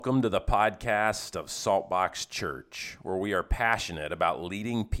Welcome to the podcast of Saltbox Church, where we are passionate about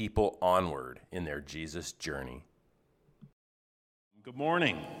leading people onward in their Jesus journey. Good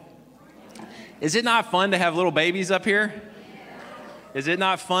morning. Is it not fun to have little babies up here? Is it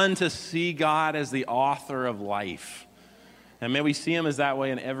not fun to see God as the author of life? And may we see him as that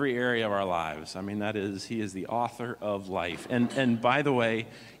way in every area of our lives. I mean, he is the author of life. And by the way,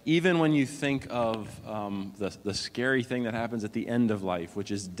 even when you think of the scary thing that happens at the end of life,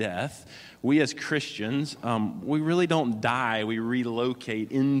 which is death, we as Christians, we really don't die. We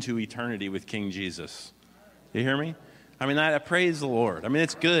relocate into eternity with King Jesus. You hear me? I mean, I praise the Lord. I mean,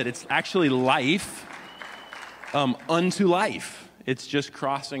 it's good. It's actually life unto life. It's just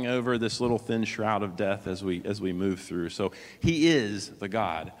crossing over this little thin shroud of death as we move through. So he is the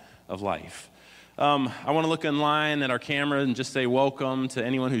God of life. I want to look online at our camera and just say welcome to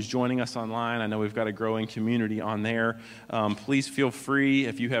anyone who's joining us online. I know we've got a growing community on there. Please feel free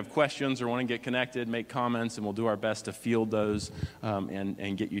if you have questions or want to get connected, make comments, and we'll do our best to field those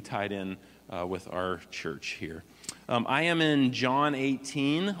and get you tied in with our church here. I am in John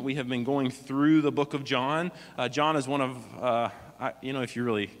 18. We have been going through the book of John. John is one of, if you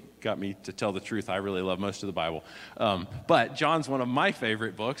really got me to tell the truth, I really love most of the Bible. But John's one of my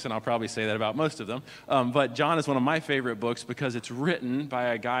favorite books, and I'll probably say that about most of them. But John is one of my favorite books because it's written by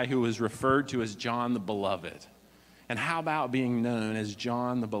a guy who was referred to as John the Beloved. And how about being known as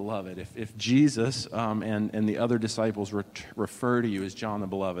John the Beloved? If Jesus and the other disciples refer to you as John the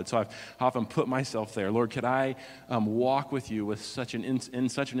Beloved. So I've often put myself there. Lord, could I walk with you with in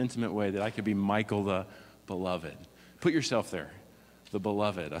such an intimate way that I could be Michael the Beloved? Put yourself there. The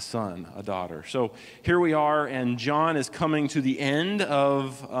beloved, a son, a daughter. So here we are, and John is coming to the end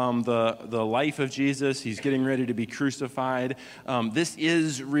of the life of Jesus. He's getting ready to be crucified. This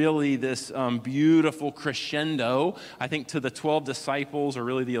is really this beautiful crescendo, I think, to the 12 disciples, or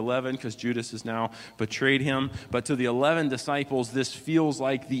really the 11, because Judas has now betrayed him. But to the 11 disciples, this feels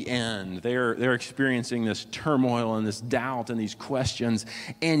like the end. They're experiencing this turmoil and this doubt and these questions.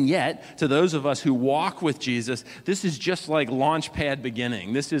 And yet, to those of us who walk with Jesus, this is just like Launchpad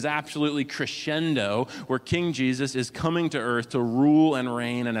beginning. This is absolutely crescendo where King Jesus is coming to earth to rule and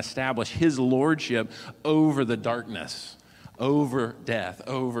reign and establish his lordship over the darkness, over death,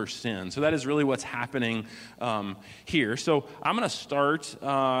 over sin. So that is really what's happening here. So I'm going to start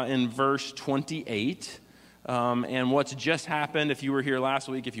in verse 28. And what's just happened, if you were here last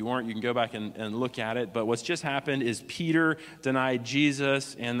week, if you weren't, you can go back and look at it. But what's just happened is Peter denied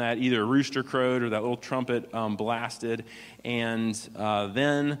Jesus, and that either rooster crowed or that little trumpet blasted. And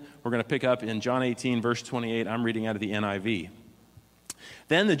then we're going to pick up in John 18, verse 28. I'm reading out of the NIV.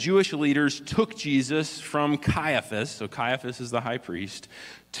 Then the Jewish leaders took Jesus from Caiaphas, so Caiaphas is the high priest,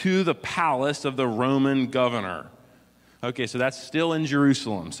 to the palace of the Roman governor. Okay, so that's still in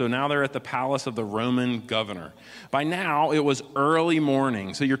Jerusalem. So now they're at the palace of the Roman governor. By now, it was early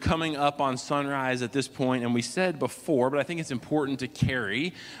morning. So you're coming up on sunrise at this point. And we said before, but I think it's important to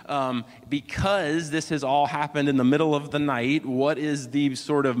carry, because this has all happened in the middle of the night, what is the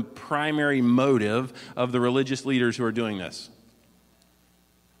sort of primary motive of the religious leaders who are doing this?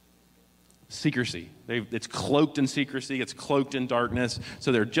 Secrecy. It's cloaked in secrecy. It's cloaked in darkness.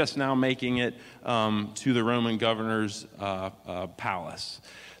 So they're just now making it to the Roman governor's palace.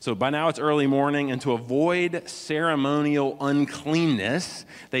 So by now it's early morning, and to avoid ceremonial uncleanness,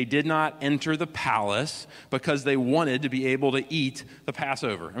 they did not enter the palace because they wanted to be able to eat the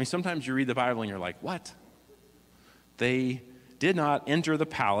Passover. I mean, sometimes you read the Bible and you're like, what? They did not enter the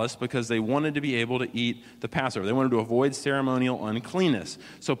palace because they wanted to be able to eat the Passover. They wanted to avoid ceremonial uncleanness.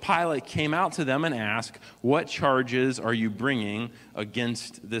 So Pilate came out to them and asked, what charges are you bringing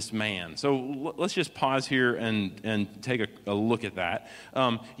against this man? So let's just pause here and take a look at that.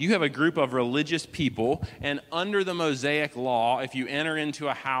 You have a group of religious people, and under the Mosaic law, if you enter into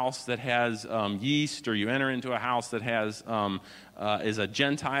a house that has yeast, or you enter into a house that has is a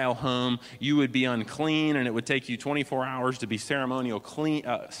Gentile home, you would be unclean, and it would take you 24 hours to be ceremonially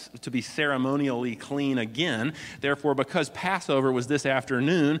clean again. Therefore, because Passover was this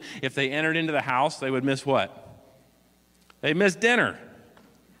afternoon, if they entered into the house, they would miss what? They'd miss dinner.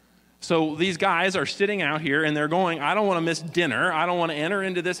 So these guys are sitting out here and they're going, I don't want to miss dinner. I don't want to enter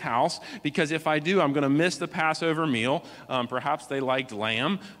into this house because if I do, I'm going to miss the Passover meal. Perhaps they liked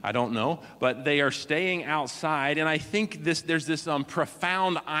lamb. I don't know. But they are staying outside. And I think there's this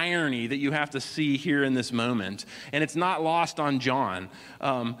profound irony that you have to see here in this moment. And it's not lost on John.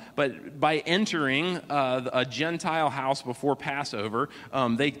 But by entering a Gentile house before Passover,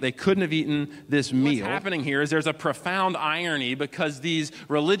 they couldn't have eaten this meal. What's happening here is there's a profound irony because these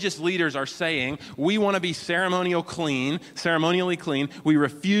religious leaders leaders are saying, we want to be ceremonially clean. We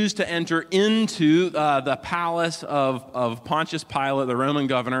refuse to enter into the palace of Pontius Pilate, the Roman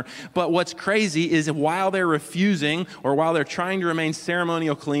governor. But what's crazy is while they're refusing, or while they're trying to remain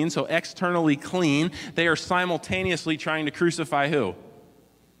ceremonially clean, so externally clean, they are simultaneously trying to crucify who?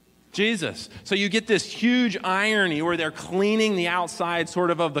 Jesus. So you get this huge irony where they're cleaning the outside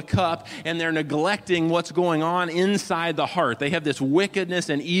sort of the cup, and they're neglecting what's going on inside the heart. They have this wickedness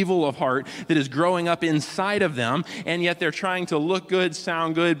and evil of heart that is growing up inside of them, and yet they're trying to look good,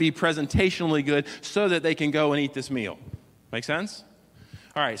 sound good, be presentationally good so that they can go and eat this meal. Make sense?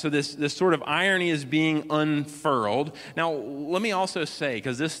 All right, so this sort of irony is being unfurled. Now, let me also say,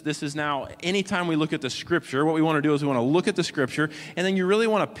 because this is now, anytime we look at the Scripture, what we want to do is we want to look at the Scripture, and then you really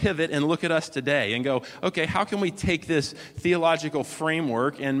want to pivot and look at us today and go, okay, how can we take this theological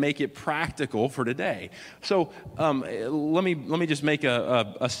framework and make it practical for today? So let me just make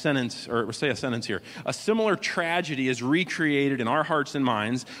a sentence, or say a sentence here. A similar tragedy is recreated in our hearts and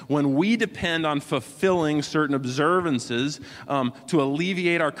minds when we depend on fulfilling certain observances to alleviate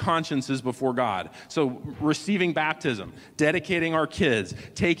our consciences before God. So receiving baptism, dedicating our kids,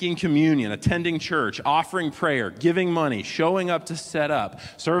 taking communion, attending church, offering prayer, giving money, showing up to set up,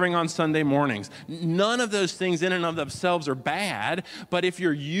 serving on Sunday mornings. None of those things in and of themselves are bad, but if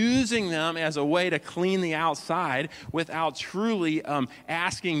you're using them as a way to clean the outside without truly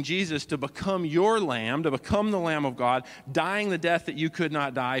asking Jesus to become your lamb, to become the Lamb of God, dying the death that you could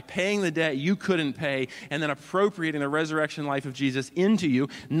not die, paying the debt you couldn't pay, and then appropriating the resurrection life of Jesus into you,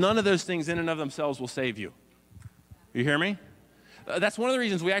 none of those things in and of themselves will save you. You hear me? That's one of the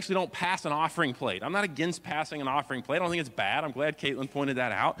reasons we actually don't pass an offering plate. I'm not against passing an offering plate. I don't think it's bad. I'm glad Caitlin pointed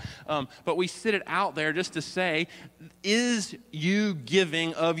that out. But we sit it out there just to say, is you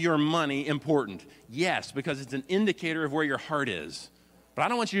giving of your money important? Yes, because it's an indicator of where your heart is. But I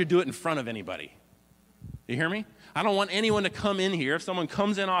don't want you to do it in front of anybody. You hear me? I don't want anyone to come in here. If someone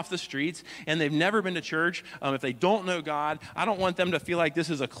comes in off the streets and they've never been to church, if they don't know God, I don't want them to feel like this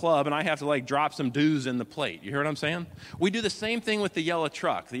is a club and I have to drop some dues in the plate. You hear what I'm saying? We do the same thing with the yellow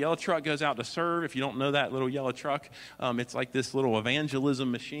truck. The yellow truck goes out to serve. If you don't know that little yellow truck, it's like this little evangelism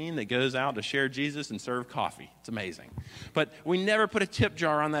machine that goes out to share Jesus and serve coffee. It's amazing. But we never put a tip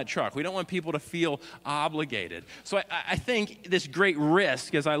jar on that truck. We don't want people to feel obligated. So I think this great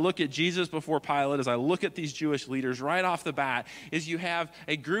risk, as I look at Jesus before Pilate, as I look at these Jewish leaders right off the bat, is you have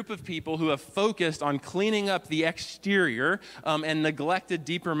a group of people who have focused on cleaning up the exterior and neglected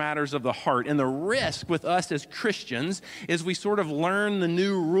deeper matters of the heart. And the risk with us as Christians is we sort of learn the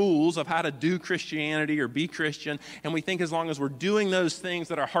new rules of how to do Christianity or be Christian, and we think as long as we're doing those things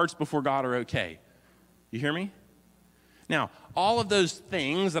that our hearts before God are okay. You hear me? Now, all of those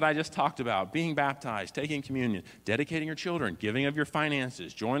things that I just talked about, being baptized, taking communion, dedicating your children, giving of your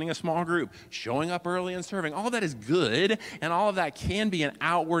finances, joining a small group, showing up early and serving, all of that is good, and all of that can be an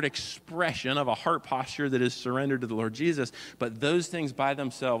outward expression of a heart posture that is surrendered to the Lord Jesus, but those things by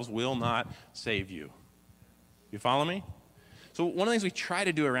themselves will not save you. You follow me? So one of the things we try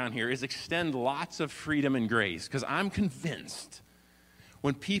to do around here is extend lots of freedom and grace, because I'm convinced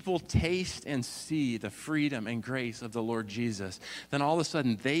when people taste and see the freedom and grace of the Lord Jesus, then all of a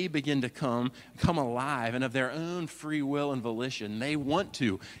sudden they begin to come alive, and of their own free will and volition, they want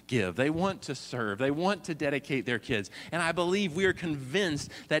to give, they want to serve, they want to dedicate their kids. And I believe we are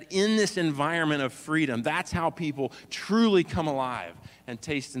convinced that in this environment of freedom, that's how people truly come alive and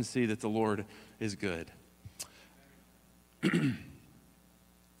taste and see that the Lord is good.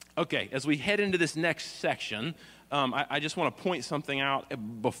 Okay, as we head into this next section, I just want to point something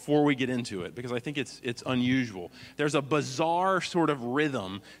out before we get into it, because I think it's unusual. There's a bizarre sort of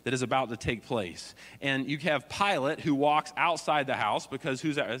rhythm that is about to take place. And you have Pilate, who walks outside the house, because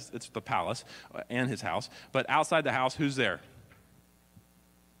it's the palace and his house. But outside the house, who's there?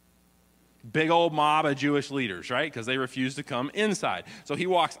 Big old mob of Jewish leaders, right? Because they refuse to come inside. So he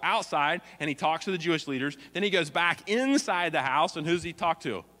walks outside and he talks to the Jewish leaders. Then he goes back inside the house, and who's he talk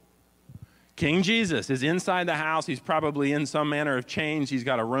to? King Jesus is inside the house. He's probably in some manner of chains. He's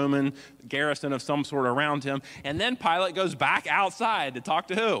got a Roman garrison of some sort around him. And then Pilate goes back outside to talk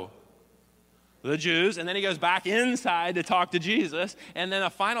to who? The Jews. And then he goes back inside to talk to Jesus. And then a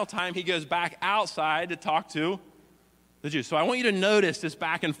final time he goes back outside to talk to the Jews. So I want you to notice this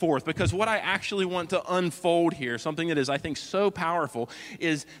back and forth, because what I actually want to unfold here, something that is, I think, so powerful,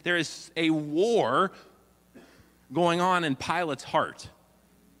 is there is a war going on in Pilate's heart.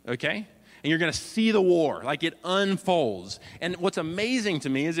 Okay? And you're going to see the war, like it unfolds. And what's amazing to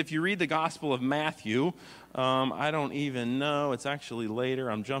me is if you read the Gospel of Matthew, I don't even know, it's actually later,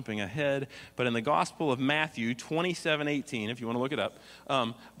 I'm jumping ahead, but in the Gospel of Matthew 27:18, if you want to look it up,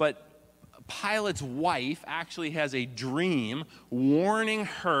 but Pilate's wife actually has a dream warning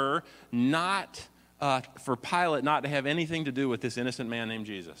her not for Pilate not to have anything to do with this innocent man named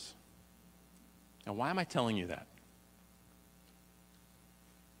Jesus. Now, why am I telling you that?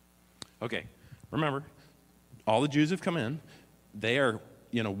 Okay, remember, all the Jews have come in. They are,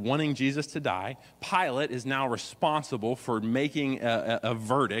 wanting Jesus to die. Pilate is now responsible for making a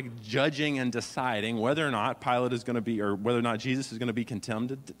verdict, judging and deciding whether or not Pilate is going to be, or whether or not Jesus is going to be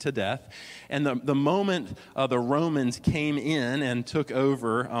condemned to death. And the moment the Romans came in and took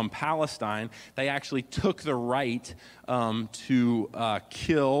over Palestine, they actually took the right to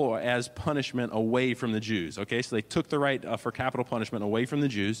kill as punishment away from the Jews. Okay, so they took the right for capital punishment away from the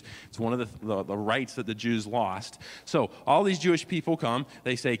Jews. It's one of the rights that the Jews lost. So all these Jewish people come.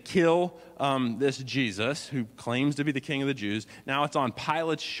 They say, kill this Jesus who claims to be the king of the Jews. Now it's on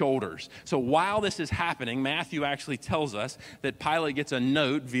Pilate's shoulders. So while this is happening, Matthew actually tells us that Pilate gets a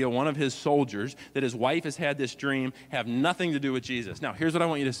note via one of his soldiers that his wife has had this dream, have nothing to do with Jesus. Now here's what I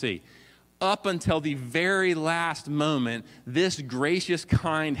want you to see. Up until the very last moment, this gracious,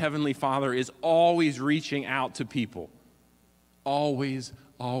 kind Heavenly Father is always reaching out to people. Always,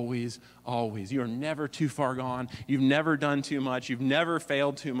 always, always. You're never too far gone. You've never done too much. You've never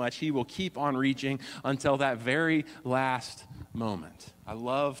failed too much. He will keep on reaching until that very last moment. I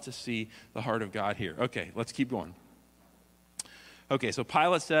love to see the heart of God here. Okay, let's keep going. Okay, so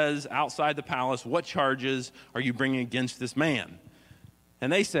Pilate says outside the palace, what charges are you bringing against this man?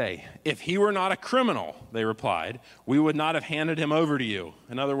 And they say, if he were not a criminal, they replied, we would not have handed him over to you.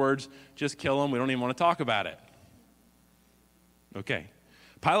 In other words, just kill him. We don't even want to talk about it. Okay.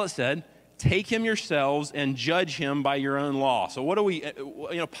 Pilate said, take him yourselves and judge him by your own law. So what do we,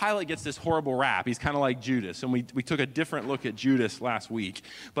 Pilate gets this horrible rap. He's kind of like Judas. And we took a different look at Judas last week.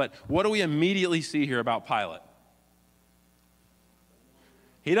 But what do we immediately see here about Pilate?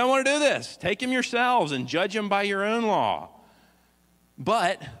 He don't want to do this. Take him yourselves and judge him by your own law.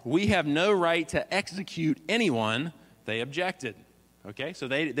 But we have no right to execute anyone, they objected. Okay, so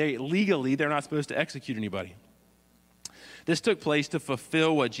they legally, they're not supposed to execute anybody. This took place to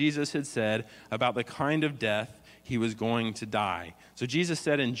fulfill what Jesus had said about the kind of death he was going to die. So Jesus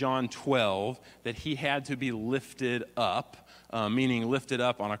said in John 12 that he had to be lifted up, meaning lifted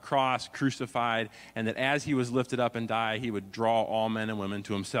up on a cross, crucified, and that as he was lifted up and died, he would draw all men and women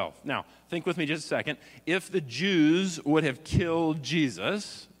to himself. Now, think with me just a second. If the Jews would have killed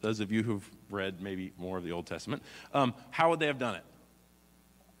Jesus, those of you who've read maybe more of the Old Testament, how would they have done it?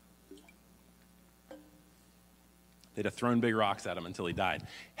 They'd have thrown big rocks at him until he died.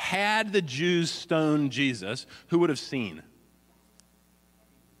 Had the Jews stoned Jesus, who would have seen?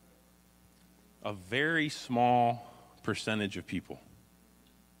 A very small percentage of people.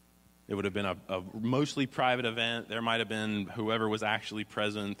 It would have been a mostly private event. There might have been whoever was actually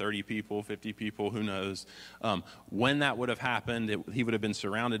present, 30 people, 50 people, who knows. When that would have happened, he would have been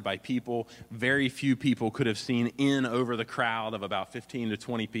surrounded by people. Very few people could have seen in over the crowd of about 15 to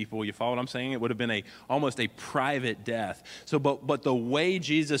 20 people. You follow what I'm saying? It would have been almost a private death. So, but the way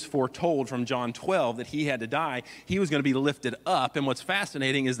Jesus foretold from John 12 that he had to die, he was going to be lifted up. And what's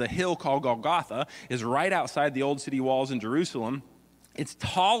fascinating is the hill called Golgotha is right outside the old city walls in Jerusalem. It's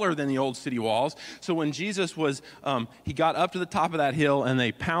taller than the old city walls. So when Jesus he got up to the top of that hill and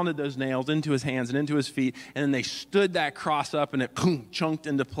they pounded those nails into his hands and into his feet, and then they stood that cross up and it chunked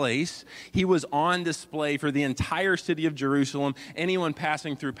into place. He was on display for the entire city of Jerusalem, anyone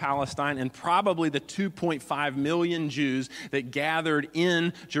passing through Palestine, and probably the 2.5 million Jews that gathered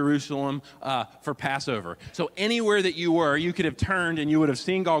in Jerusalem for Passover. So anywhere that you were, you could have turned and you would have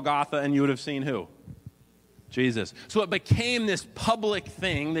seen Golgotha, and you would have seen who? Jesus. So it became this public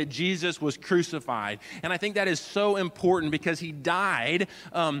thing that Jesus was crucified. And I think that is so important because he died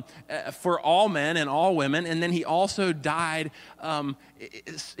for all men and all women. And then he also died,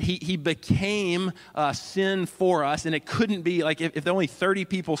 he became sin for us. And it couldn't be, like, if only 30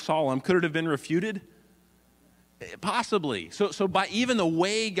 people saw him, could it have been refuted? Possibly. So by even the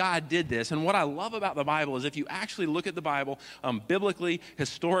way God did this, and what I love about the Bible is if you actually look at the Bible biblically,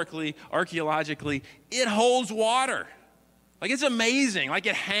 historically, archaeologically, it holds water. Like, it's amazing. Like,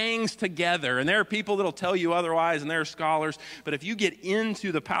 it hangs together. And there are people that'll tell you otherwise, and there are scholars. But if you get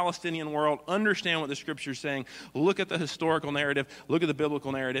into the Palestinian world, understand what the Scripture's saying, look at the historical narrative, look at the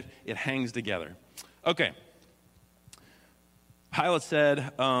biblical narrative, it hangs together. Okay. Pilate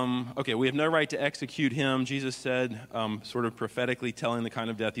said, we have no right to execute him. Jesus said, sort of prophetically telling the kind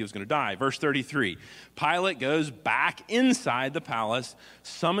of death he was going to die. Verse 33, Pilate goes back inside the palace,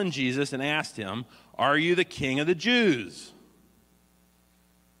 summoned Jesus, and asked him, are you the king of the Jews?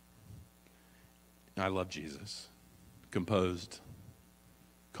 I love Jesus. Composed,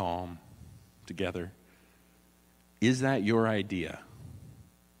 calm, together. Is that your idea?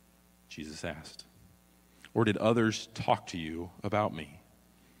 Jesus asked. Or did others talk to you about me?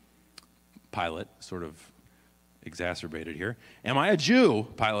 Pilate sort of exacerbated here. Am I a Jew?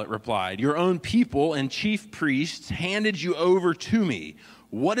 Pilate replied. Your own people and chief priests handed you over to me.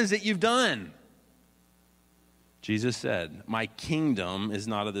 What is it you've done? Jesus said, my kingdom is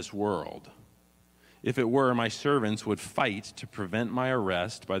not of this world. If it were, my servants would fight to prevent my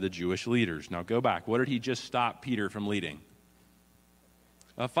arrest by the Jewish leaders. Now go back. What did he just stop Peter from leading?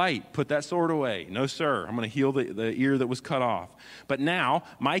 A fight. Put that sword away. No, sir. I'm going to heal the ear that was cut off. But now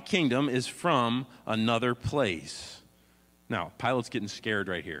my kingdom is from another place. Now, Pilate's getting scared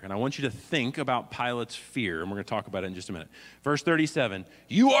right here. And I want you to think about Pilate's fear. And we're going to talk about it in just a minute. Verse 37.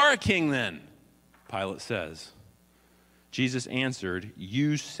 You are a king then, Pilate says. Jesus answered,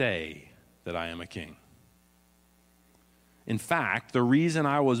 you say that I am a king. In fact, the reason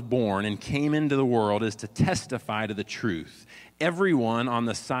I was born and came into the world is to testify to the truth. Everyone on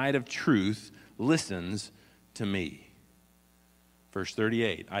the side of truth listens to me. Verse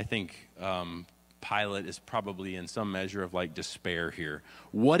 38, I think Pilate is probably in some measure of like despair here.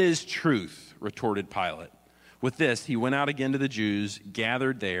 What is truth? Retorted Pilate. With this, he went out again to the Jews,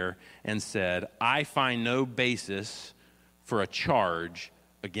 gathered there, and said, I find no basis for a charge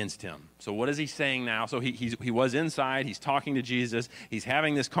against him. So what is he saying now? So he was inside, he's talking to Jesus, he's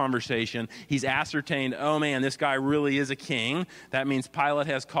having this conversation, he's ascertained, oh man, this guy really is a king. That means Pilate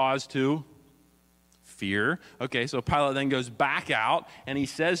has cause to fear. Okay, so Pilate then goes back out and he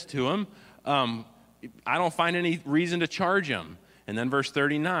says to him, I don't find any reason to charge him. And then verse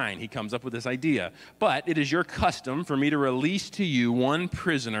 39, he comes up with this idea. But it is your custom for me to release to you one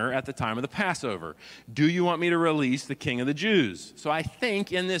prisoner at the time of the Passover. Do you want me to release the King of the Jews? So I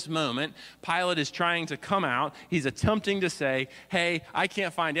think in this moment, Pilate is trying to come out. He's attempting to say, hey, I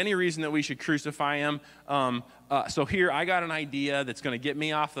can't find any reason that we should crucify him. So here, I got an idea that's going to get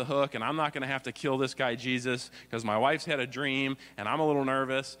me off the hook, and I'm not going to have to kill this guy Jesus because my wife's had a dream, and I'm a little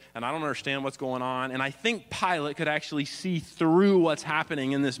nervous, and I don't understand what's going on. And I think Pilate could actually see through what's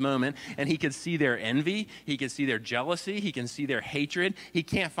happening in this moment, and he could see their envy, he could see their jealousy, he can see their hatred. He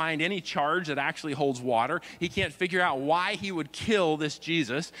can't find any charge that actually holds water. He can't figure out why he would kill this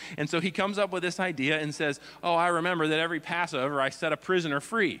Jesus. And so he comes up with this idea and says, oh, I remember that every Passover I set a prisoner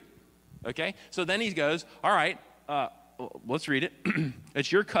free. Okay, so then he goes, all right, let's read it.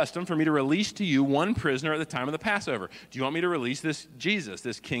 It's your custom for me to release to you one prisoner at the time of the Passover. Do you want me to release this Jesus,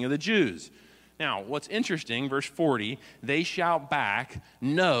 this King of the Jews? Now, what's interesting, verse 40, they shout back,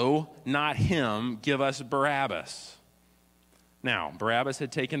 no, not him, give us Barabbas. Now, Barabbas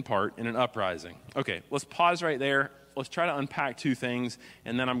had taken part in an uprising. Okay, let's pause right there. Let's try to unpack two things,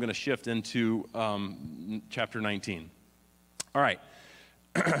 and then I'm going to shift into chapter 19. All right.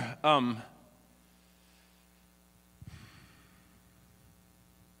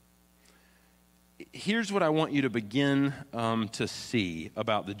 Here's what I want you to begin to see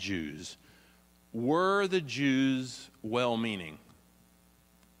about the Jews. Were the Jews well-meaning?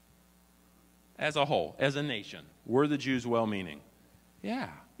 As a whole, as a nation, were the Jews well-meaning? Yeah.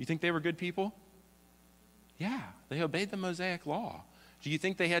 You think they were good people? Yeah. They obeyed the Mosaic law. Do you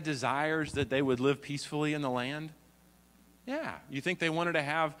think they had desires that they would live peacefully in the land? Yeah. You think they wanted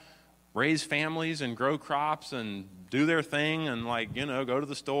to raise families and grow crops and do their thing and go to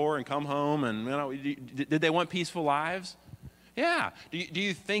the store and come home and, did they want peaceful lives? Yeah. Do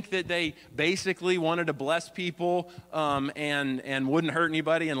you think that they basically wanted to bless people and wouldn't hurt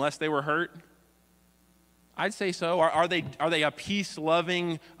anybody unless they were hurt? I'd say so. Are they a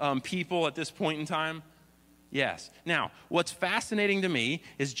peace-loving people at this point in time? Yes. Now, what's fascinating to me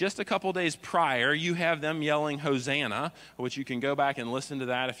is just a couple days prior, you have them yelling Hosanna, which you can go back and listen to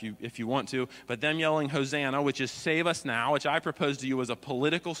that if you want to, but them yelling Hosanna, which is save us now, which I proposed to you as a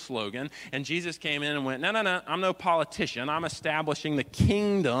political slogan. And Jesus came in and went, no, I'm no politician. I'm establishing the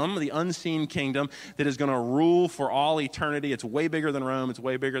kingdom, the unseen kingdom that is going to rule for all eternity. It's way bigger than Rome. It's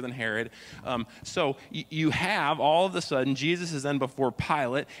way bigger than Herod. So you have all of a sudden, Jesus is then before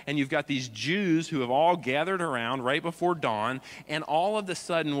Pilate, and you've got these Jews who have all gathered around right before dawn, and all of a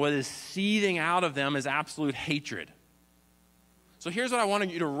sudden what is seething out of them is absolute hatred. So here's what I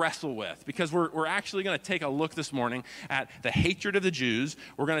wanted you to wrestle with, because we're actually going to take a look this morning at the hatred of the Jews.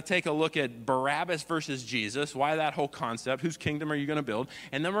 We're going to take a look at Barabbas versus Jesus, why that whole concept, whose kingdom are you going to build?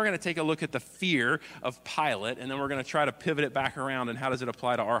 And then we're going to take a look at the fear of Pilate, and then we're going to try to pivot it back around and how does it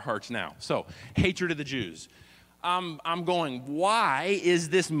apply to our hearts now. So, hatred of the Jews. I'm going, why is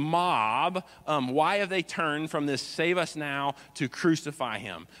this mob, why have they turned from this save us now to crucify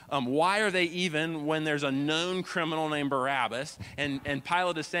him? Why are they even, when there's a known criminal named Barabbas, and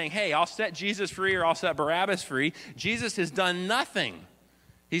Pilate is saying, hey, I'll set Jesus free or I'll set Barabbas free. Jesus has done nothing.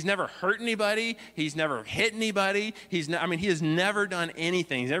 He's never hurt anybody. He's never hit anybody. He has never done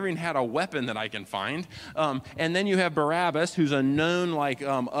anything. He's never even had a weapon that I can find. And then you have Barabbas, who's a known,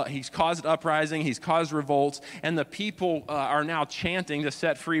 he's caused uprising, he's caused revolts, and the people are now chanting to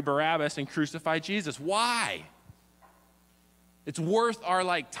set free Barabbas and crucify Jesus. Why? It's worth our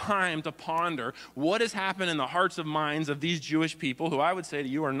time to ponder what has happened in the hearts and minds of these Jewish people, who I would say to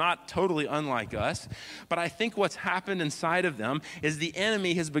you are not totally unlike us. But I think what's happened inside of them is the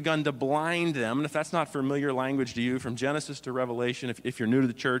enemy has begun to blind them. And if that's not familiar language to you, from Genesis to Revelation, if you're new to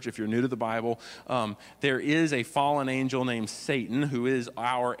the church, if you're new to the Bible, there is a fallen angel named Satan who is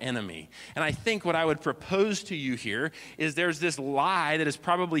our enemy. And I think what I would propose to you here is there's this lie that has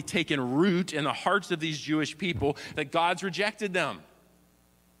probably taken root in the hearts of these Jewish people that God's rejected them.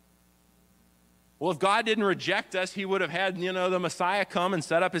 Well, if God didn't reject us, he would have had, the Messiah come and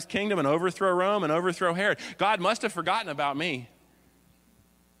set up his kingdom and overthrow Rome and overthrow Herod. God must have forgotten about me.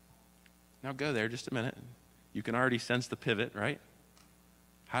 Now go there just a minute. You can already sense the pivot, right?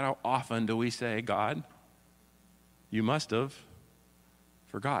 How often do we say, God, you must have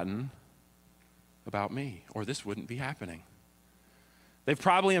forgotten about me, or this wouldn't be happening? They've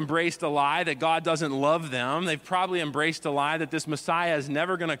probably embraced a lie that God doesn't love them. They've probably embraced a lie that this Messiah is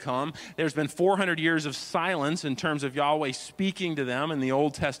never going to come. There's been 400 years of silence in terms of Yahweh speaking to them in the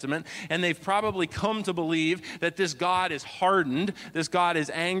Old Testament. And they've probably come to believe that this God is hardened, this God is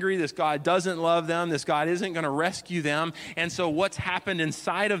angry, this God doesn't love them, this God isn't going to rescue them. And so what's happened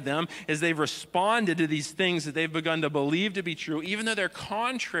inside of them is they've responded to these things that they've begun to believe to be true, even though they're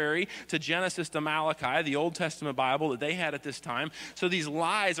contrary to Genesis to Malachi, the Old Testament Bible that they had at this time. So these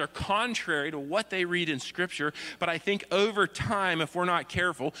lies are contrary to what they read in Scripture, but I think over time, if we're not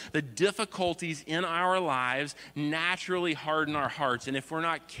careful, the difficulties in our lives naturally harden our hearts. And if we're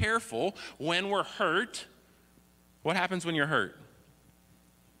not careful, when we're hurt, what happens when you're hurt?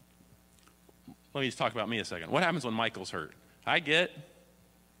 Let me just talk about me a second. What happens when Michael's hurt?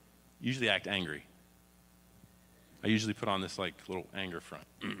 Usually act angry. I usually put on this little anger front.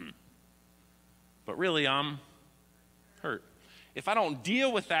 But really, I'm hurt. If I don't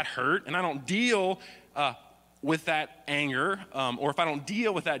deal with that hurt and I don't deal with that anger, or if I don't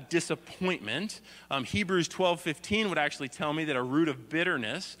deal with that disappointment, Hebrews 12:15 would actually tell me that a root of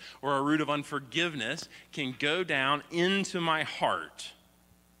bitterness or a root of unforgiveness can go down into my heart.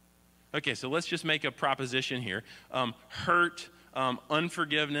 Okay, so let's just make a proposition here. Hurt,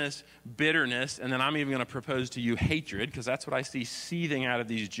 unforgiveness, bitterness, and then I'm even going to propose to you hatred, because that's what I see seething out of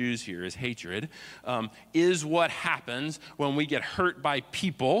these Jews here is hatred, is what happens when we get hurt by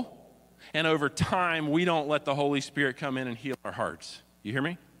people, and over time we don't let the Holy Spirit come in and heal our hearts. You hear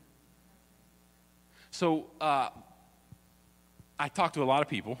me? So I talk to a lot of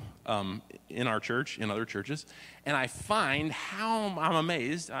people in our church, in other churches, and I find how I'm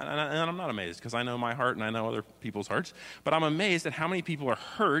amazed, and I'm not amazed because I know my heart and I know other people's hearts, but I'm amazed at how many people are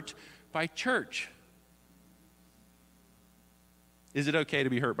hurt by church. Is it okay to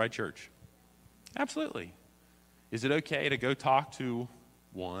be hurt by church? Absolutely. Is it okay to go talk to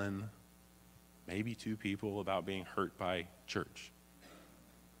one, maybe two people about being hurt by church?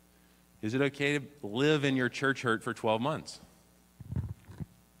 Is it okay to live in your church hurt for 12 months?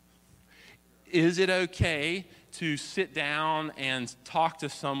 Is it okay to sit down and talk to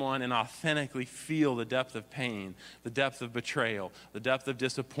someone and authentically feel the depth of pain, the depth of betrayal, the depth of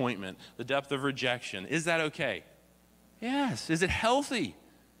disappointment, the depth of rejection? Is that okay? Yes. Is it healthy?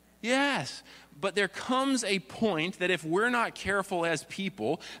 Yes. But there comes a point that if we're not careful as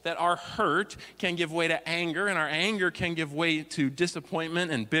people, that our hurt can give way to anger, and our anger can give way to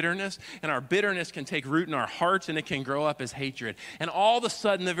disappointment and bitterness, and our bitterness can take root in our hearts, and it can grow up as hatred. And all of a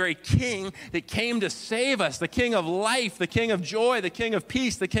sudden, the very king that came to save us, the king of life, the king of joy, the king of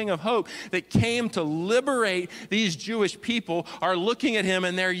peace, the king of hope, that came to liberate these Jewish people, are looking at him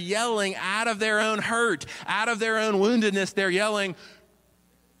and they're yelling out of their own hurt, out of their own woundedness, they're yelling,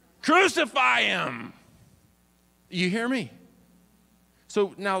 "Crucify him!" You hear me?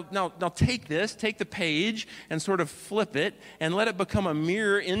 So now take this, take the page and sort of flip it and let it become a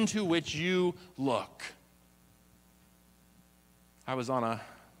mirror into which you look. I was on a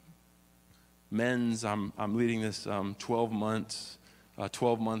men's, I'm leading this 12-month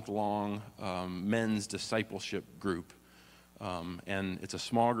long men's discipleship group. And it's a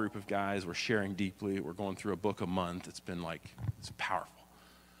small group of guys. We're sharing deeply. We're going through a book a month. It's powerful.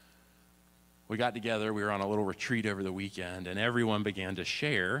 we got together, we were on a little retreat over the weekend, and everyone began to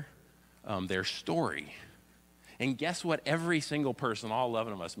share their story. And guess what? Every single person, all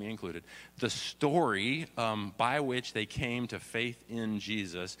 11 of us, me included, the story by which they came to faith in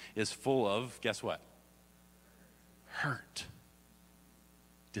Jesus is full of, guess what? Hurt,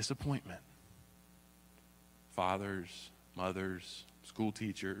 disappointment. Fathers, mothers, school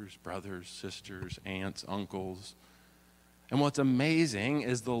teachers, brothers, sisters, aunts, uncles. And what's amazing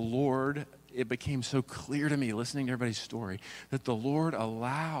is the Lord, it became so clear to me listening to everybody's story, that the Lord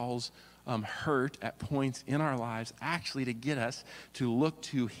allows hurt at points in our lives actually to get us to look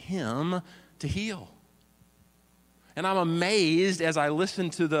to Him to heal. And I'm amazed as I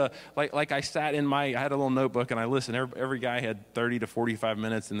listened to like I sat in I had a little notebook and I listened. Every guy had 30 to 45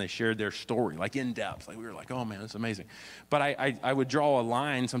 minutes and they shared their story, like in depth. Like we were like, oh man, that's amazing. But I would draw a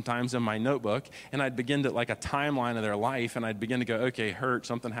line sometimes in my notebook and I'd begin to, like a timeline of their life, and I'd begin to go, okay, hurt,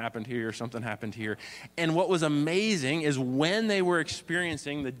 something happened here, something happened here. And what was amazing is when they were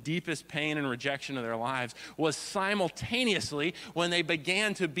experiencing the deepest pain and rejection of their lives was simultaneously when they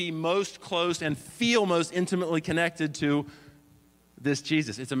began to be most close and feel most intimately connected to this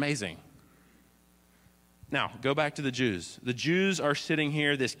Jesus. It's amazing. Now, go back to the Jews. The Jews are sitting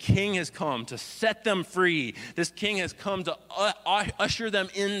here. This king has come to set them free. This king has come to usher them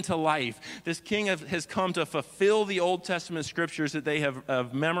into life. This king has come to fulfill the Old Testament scriptures that they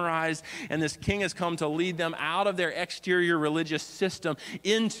have memorized. And this king has come to lead them out of their exterior religious system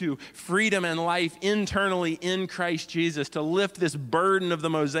into freedom and life internally in Christ Jesus, to lift this burden of the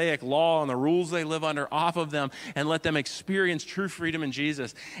Mosaic law and the rules they live under off of them and let them experience true freedom in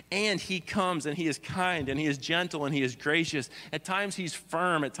Jesus. And he comes and he is kind and he is gentle and he is gracious. At times he's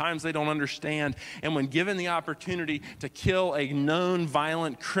firm. At times they don't understand. And when given the opportunity to kill a known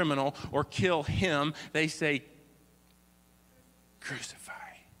violent criminal or kill him, they say, crucify.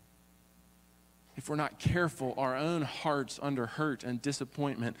 If we're not careful, our own hearts under hurt and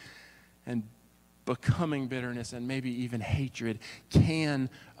disappointment and becoming bitterness and maybe even hatred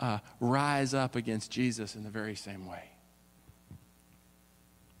can rise up against Jesus in the very same way.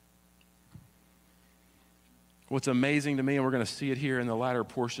 What's amazing to me, and we're going to see it here in the latter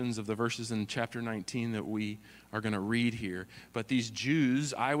portions of the verses in chapter 19 that we are going to read here, but these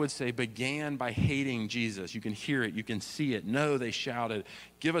Jews, I would say, began by hating Jesus. You can hear it. You can see it. No, they shouted,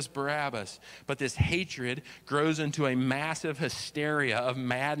 give us Barabbas. But this hatred grows into a massive hysteria of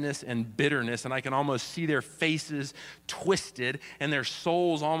madness and bitterness, and I can almost see their faces twisted and their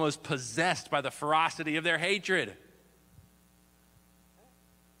souls almost possessed by the ferocity of their hatred.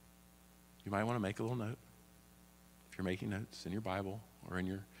 You might want to make a little note. If you're making notes in your Bible or in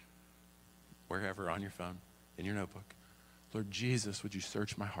your wherever on your phone, in your notebook, Lord Jesus, would you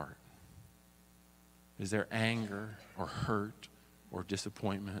search my heart? Is there anger or hurt or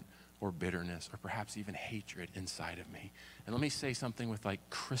disappointment or bitterness or perhaps even hatred inside of me? And let me say something with like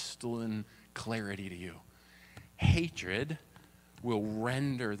crystalline clarity to you. Hatred will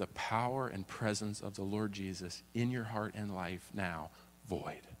render the power and presence of the Lord Jesus in your heart and life now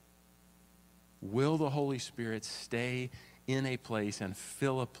void. Will the Holy Spirit stay in a place and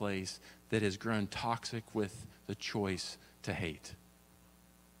fill a place that has grown toxic with the choice to hate?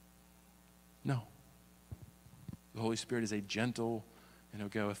 No. The Holy Spirit is a gentle, and he'll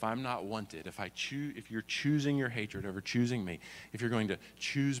go, if I'm not wanted, if you're choosing your hatred over choosing me, if you're going to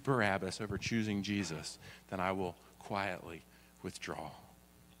choose Barabbas over choosing Jesus, then I will quietly withdraw.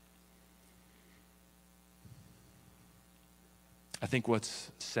 I think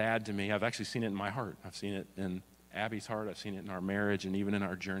what's sad to me, I've actually seen it in my heart. I've seen it in Abby's heart. I've seen it in our marriage and even in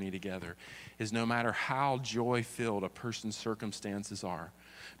our journey together, is no matter how joy-filled a person's circumstances are,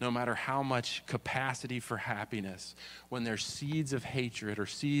 no matter how much capacity for happiness, when there's seeds of hatred or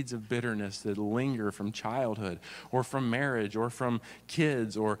seeds of bitterness that linger from childhood or from marriage or from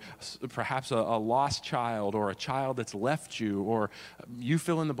kids or perhaps a lost child or a child that's left you, or you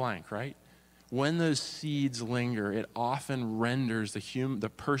fill in the blank, right? When those seeds linger, it often renders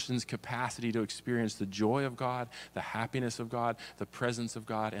the person's capacity to experience the joy of God, the happiness of God, the presence of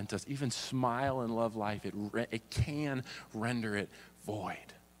God, and to even smile and love life. It can render it void.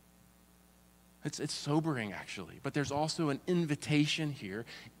 It's sobering, actually. But there's also an invitation here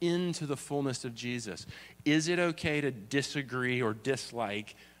into the fullness of Jesus. Is it okay to disagree or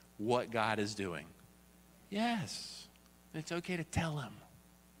dislike what God is doing? Yes. It's okay to tell him.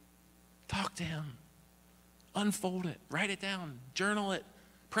 Talk to him. Unfold it. Write it down. Journal it.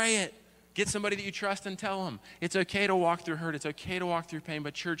 Pray it. Get somebody that you trust and tell them. It's okay to walk through hurt. It's okay to walk through pain.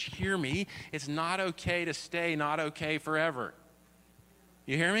 But church, hear me. It's not okay to stay not okay forever.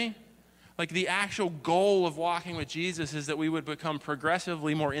 You hear me? Like the actual goal of walking with Jesus is that we would become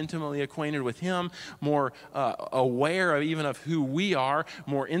progressively more intimately acquainted with him, more aware of even of who we are,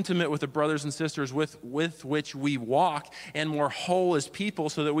 more intimate with the brothers and sisters with which we walk, and more whole as people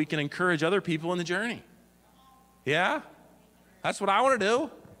so that we can encourage other people in the journey. Yeah? That's what I want to do.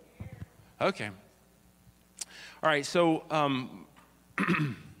 Okay. All right, so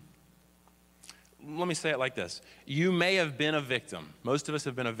let me say it like this. You may have been a victim. Most of us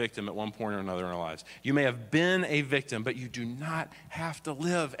have been a victim at one point or another in our lives. You may have been a victim, but you do not have to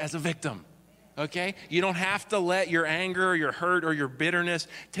live as a victim, okay? You don't have to let your anger or your hurt or your bitterness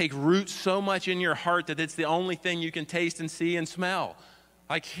take root so much in your heart that it's the only thing you can taste and see and smell.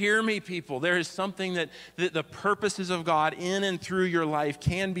 Like, hear me, people. There is something that the purposes of God in and through your life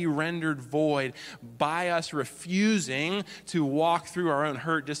can be rendered void by us refusing to walk through our own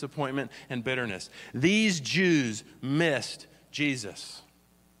hurt, disappointment, and bitterness. These Jews missed Jesus.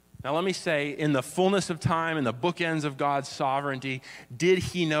 Now, let me say, in the fullness of time, in the bookends of God's sovereignty, did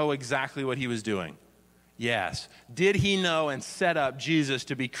he know exactly what he was doing? Yes. Did he know and set up Jesus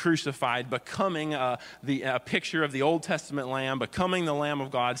to be crucified, becoming a picture of the Old Testament Lamb, becoming the Lamb of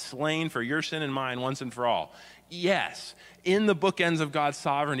God, slain for your sin and mine once and for all? Yes, in the bookends of God's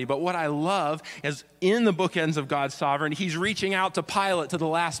sovereignty. But what I love is in the bookends of God's sovereignty, he's reaching out to Pilate to the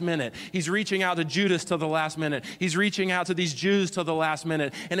last minute. He's reaching out to Judas to the last minute. He's reaching out to these Jews to the last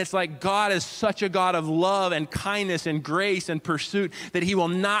minute. And it's like God is such a God of love and kindness and grace and pursuit that he will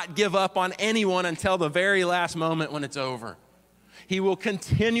not give up on anyone until the very last moment when it's over. He will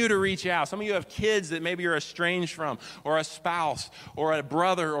continue to reach out. Some of you have kids that maybe you're estranged from, or a spouse, or a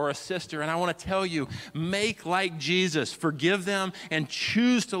brother, or a sister. And I want to tell you, make like Jesus. Forgive them and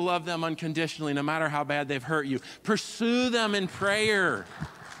choose to love them unconditionally, no matter how bad they've hurt you. Pursue them in prayer.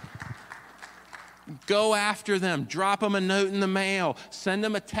 Go after them. Drop them a note in the mail. Send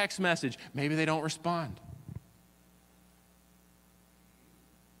them a text message. Maybe they don't respond.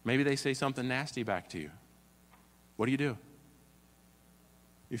 Maybe they say something nasty back to you. What do?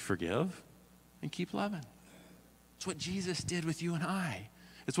 You forgive and keep loving. It's what Jesus did with you and I.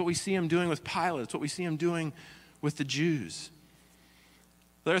 It's what we see him doing with Pilate. It's what we see him doing with the Jews.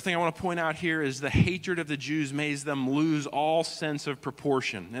 The other thing I want to point out here is the hatred of the Jews made them lose all sense of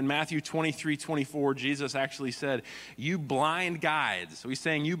proportion. In Matthew 23:24, Jesus actually said, you blind guides. So he's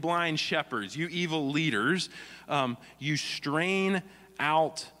saying, you blind shepherds, you evil leaders, you strain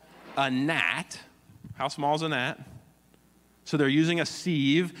out a gnat. How small is a gnat? So they're using a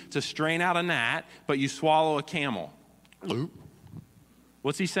sieve to strain out a gnat, but you swallow a camel.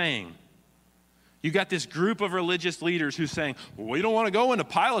 What's he saying? You got this group of religious leaders who's saying, well, we don't want to go into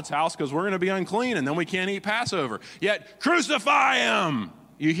Pilate's house because we're going to be unclean and then we can't eat Passover. Yet crucify him.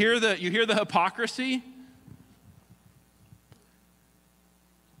 You hear the hypocrisy?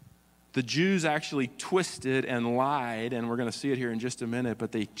 The Jews actually twisted and lied, and we're going to see it here in just a minute,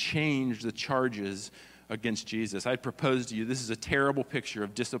 but they changed the charges against Jesus. I propose to you, this is a terrible picture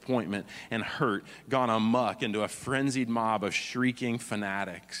of disappointment and hurt gone amok into a frenzied mob of shrieking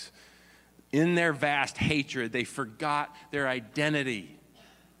fanatics. In their vast hatred, they forgot their identity.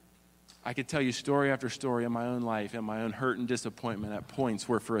 I could tell you story after story in my own life, in my own hurt and disappointment at points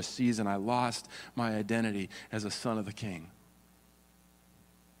where for a season I lost my identity as a son of the King.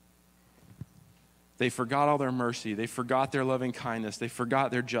 They forgot all their mercy. They forgot their loving kindness. They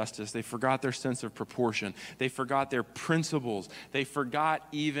forgot their justice. They forgot their sense of proportion. They forgot their principles. They forgot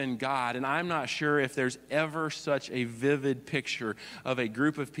even God. And I'm not sure if there's ever such a vivid picture of a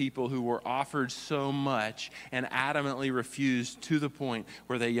group of people who were offered so much and adamantly refused to the point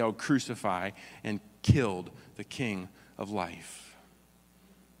where they yelled, crucify, and killed the King of life.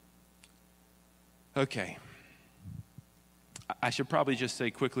 Okay. I should probably just say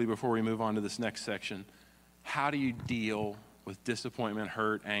quickly before we move on to this next section, how do you deal with disappointment,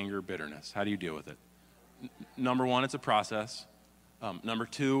 hurt, anger, bitterness? How do you deal with it? Number one, it's a process. Number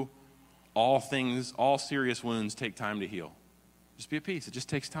two, all serious wounds take time to heal. Just be at peace. It just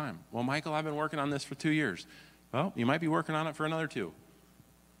takes time. Well, Michael, I've been working on this for 2 years. Well, you might be working on it for another 2.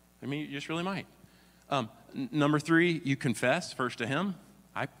 I mean, you just really might. Number three, you confess first to him.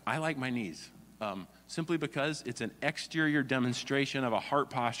 I like my knees. Simply because it's an exterior demonstration of a heart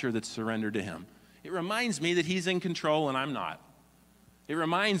posture that's surrendered to him. It reminds me that he's in control and I'm not. It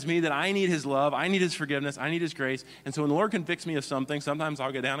reminds me that I need his love, I need his forgiveness, I need his grace. And so when the Lord convicts me of something, sometimes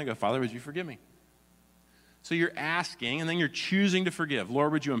I'll go down and go, Father, would you forgive me? So you're asking and then you're choosing to forgive.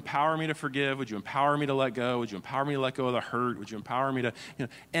 Lord, would you empower me to forgive? Would you empower me to let go? Would you empower me to let go of the hurt? Would you empower me to,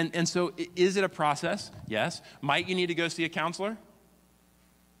 And so is it a process? Yes. Might you need to go see a counselor?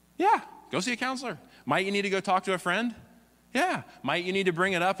 Yeah, go see a counselor. Might you need to go talk to a friend? Yeah. Might you need to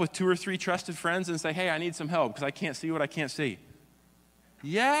bring it up with 2 or 3 trusted friends and say, hey, I need some help because I can't see what I can't see?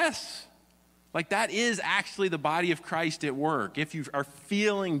 Yes. Like that is actually the body of Christ at work. If you are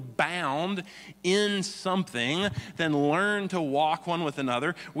feeling bound in something, then learn to walk one with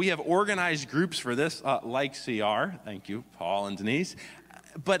another. We have organized groups for this, like CR. Thank you, Paul and Denise.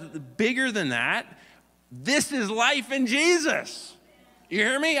 But bigger than that, this is life in Jesus. You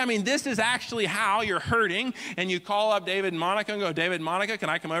hear me? I mean, this is actually how you're hurting, and you call up David and Monica and go, David and Monica, can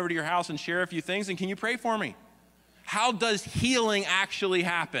I come over to your house and share a few things, and can you pray for me? How does healing actually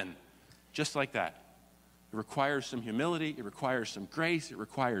happen? Just like that. It requires some humility. It requires some grace. It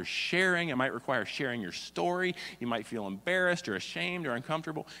requires sharing. It might require sharing your story. You might feel embarrassed or ashamed or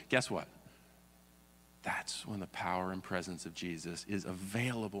uncomfortable. Guess what? That's when the power and presence of Jesus is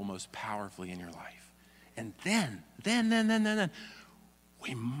available most powerfully in your life. And then,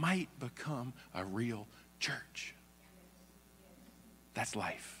 we might become a real church. That's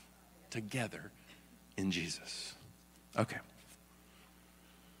life together in Jesus. Okay.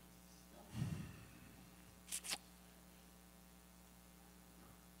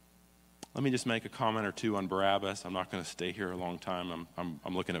 Let me just make a comment or two on Barabbas. I'm not going to stay here a long time.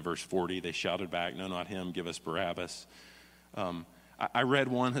 I'm looking at verse 40. They shouted back, no, not him, give us Barabbas. I read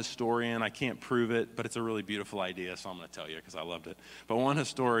one historian, I can't prove it, but it's a really beautiful idea, so I'm going to tell you because I loved it. But one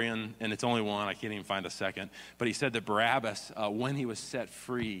historian, and it's only one, I can't even find a second, but he said that Barabbas, when he was set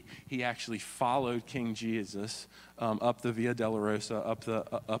free, he actually followed King Jesus up the Via Dolorosa,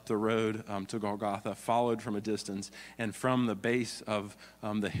 up the road to Golgotha, followed from a distance, and from the base of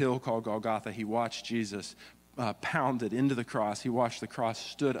the hill called Golgotha, he watched Jesus pounded into the cross. He watched the cross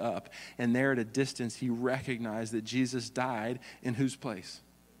stood up, and there at a distance he recognized that Jesus died in whose place?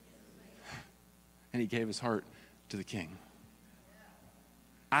 And he gave his heart to the King.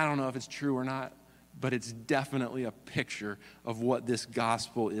 I don't know if it's true or not, but it's definitely a picture of what this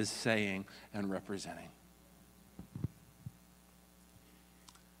gospel is saying and representing.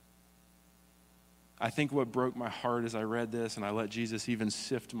 I think what broke my heart as I read this, and I let Jesus even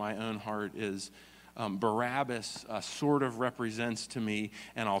sift my own heart, is Barabbas sort of represents to me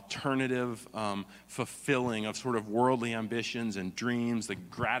an alternative fulfilling of sort of worldly ambitions and dreams, the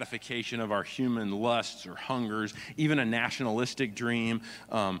gratification of our human lusts or hungers, even a nationalistic dream,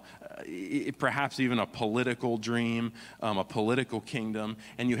 perhaps even a political dream, a political kingdom.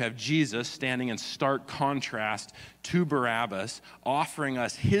 And you have Jesus standing in stark contrast to Barabbas, offering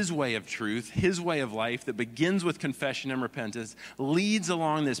us his way of truth, his way of life that begins with confession and repentance, leads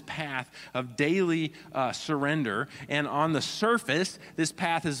along this path of daily surrender. And on the surface, this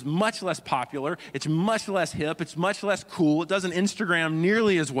path is much less popular. It's much less hip. It's much less cool. It doesn't Instagram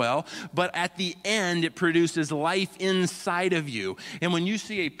nearly as well. But at the end, it produces life inside of you. And when you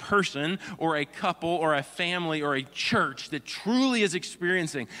see a person or a couple or a family or a church that truly is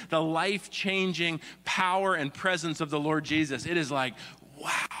experiencing the life-changing power and presence of the Lord Jesus, it is like, wow,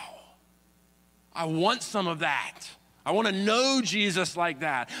 I want some of that. I want to know Jesus like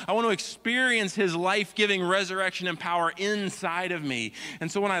that. I want to experience his life-giving resurrection and power inside of me.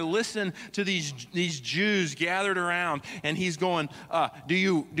 And so when I listen to these Jews gathered around, and he's going, do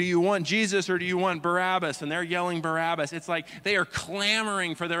you want Jesus or do you want Barabbas? And they're yelling Barabbas. It's like they are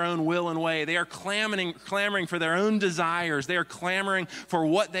clamoring for their own will and way. They are clamoring for their own desires. They are clamoring for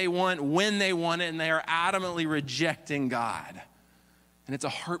what they want when they want it, and they are adamantly rejecting God. And it's a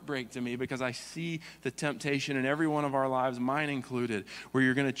heartbreak to me because I see the temptation in every one of our lives, mine included, where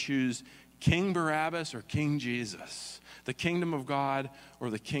you're going to choose King Barabbas or King Jesus, the kingdom of God or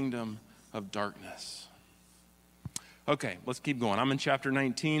the kingdom of darkness. Okay, let's keep going. I'm in chapter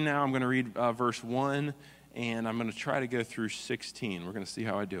 19 now. I'm going to read verse 1, and I'm going to try to go through 16. We're going to see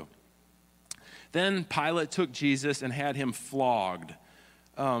how I do. Then Pilate took Jesus and had him flogged.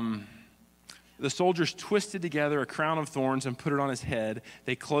 The soldiers twisted together a crown of thorns and put it on his head.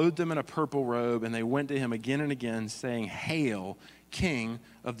 They clothed him in a purple robe, and they went to him again and again, saying, "Hail, King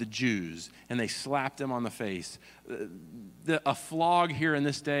of the Jews." And they slapped him on the face. A flog here in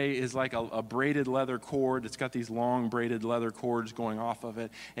this day is like a braided leather cord. It's got these long braided leather cords going off of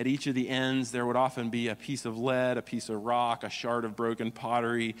it. At each of the ends, there would often be a piece of lead, a piece of rock, a shard of broken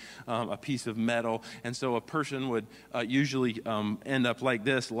pottery, a piece of metal. And so a person would usually end up like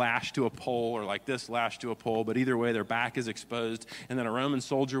this, lashed to a pole, or like this, lashed to a pole. But either way, their back is exposed. And then a Roman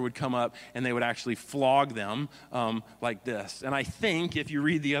soldier would come up, and they would actually flog them like this. And I think, if you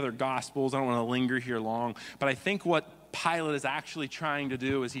read the other Gospels, I don't want to linger here long, but I think what Pilate is actually trying to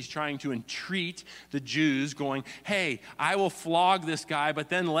do is he's trying to entreat the Jews, going, hey, I will flog this guy, but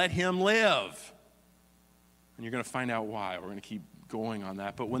then let him live. And you're going to find out why. We're going to keep going on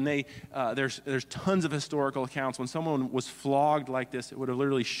that. But when there's tons of historical accounts. When someone was flogged like this, it would have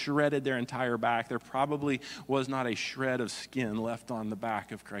literally shredded their entire back. There probably was not a shred of skin left on the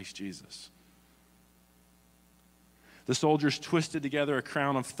back of Christ Jesus. The soldiers twisted together a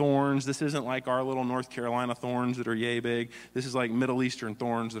crown of thorns. This isn't like our little North Carolina thorns that are yay big. This is like Middle Eastern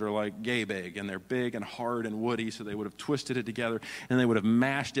thorns that are like yay big, and they're big and hard and woody, so they would have twisted it together, and they would have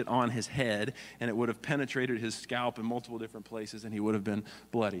mashed it on his head, and it would have penetrated his scalp in multiple different places, and he would have been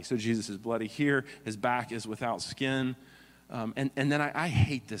bloody. So Jesus is bloody here. His back is without skin. And then I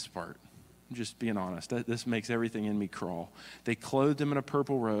hate this part. I'm just being honest. This makes everything in me crawl. They clothed him in a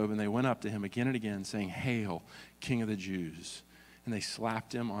purple robe, and they went up to him again and again, saying, "Hail, King of the Jews." And they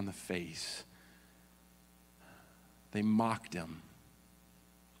slapped him on the face. They mocked him.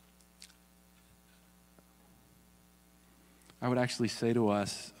 I would actually say to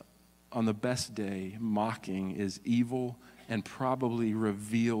us, on the best day, mocking is evil and probably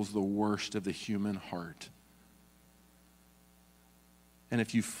reveals the worst of the human heart. And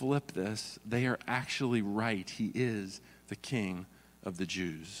if you flip this, they are actually right. He is the King of the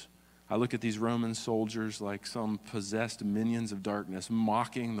Jews. I look at these Roman soldiers like some possessed minions of darkness,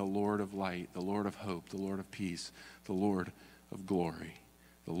 mocking the Lord of light, the Lord of hope, the Lord of peace, the Lord of glory,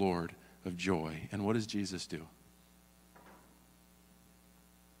 the Lord of joy. And what does Jesus do?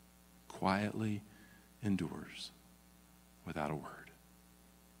 Quietly endures without a word.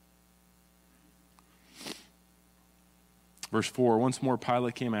 Verse 4, once more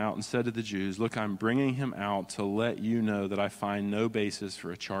Pilate came out and said to the Jews, "Look, I'm bringing him out to let you know that I find no basis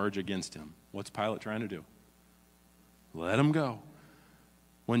for a charge against him." What's Pilate trying to do? Let him go.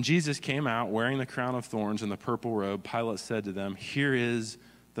 When Jesus came out wearing the crown of thorns and the purple robe, Pilate said to them, "Here is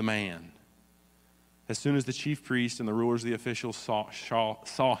the man." As soon as the chief priests and the rulers of the officials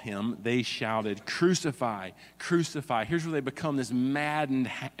saw him, they shouted, "Crucify, crucify." Here's where they become this maddened,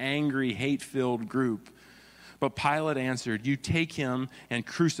 angry, hate-filled group. But Pilate answered, "You take him and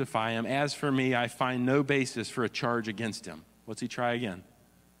crucify him. As for me, I find no basis for a charge against him." What's he try again?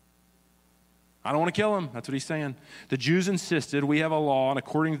 I don't want to kill him. That's what he's saying. The Jews insisted, "We have a law, and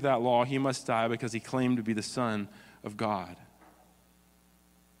according to that law, he must die because he claimed to be the Son of God."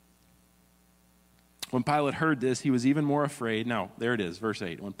 When Pilate heard this, he was even more afraid. Now, there it is, verse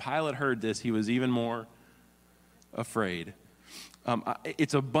 8. When Pilate heard this, he was even more afraid.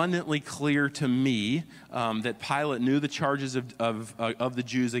 It's abundantly clear to me that Pilate knew the charges of the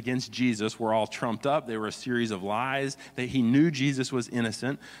Jews against Jesus were all trumped up. They were a series of lies. That he knew Jesus was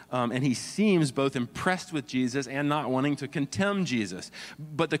innocent, and he seems both impressed with Jesus and not wanting to condemn Jesus.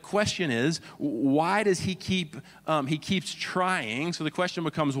 But the question is, why does he keeps trying? So the question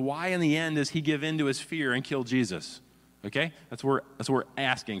becomes, why in the end does he give in to his fear and kill Jesus? Okay, that's what we're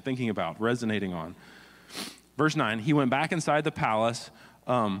asking, thinking about, resonating on. Verse 9, he went back inside the palace.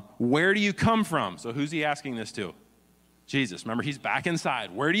 Where do you come from? So who's he asking this to? Jesus. Remember, he's back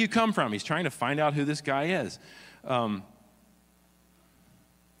inside. Where do you come from? He's trying to find out who this guy is.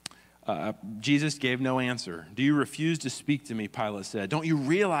 Jesus gave no answer. "Do you refuse to speak to me?" Pilate said. "Don't you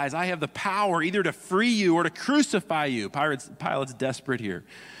realize I have the power either to free you or to crucify you?" Pilate's desperate here.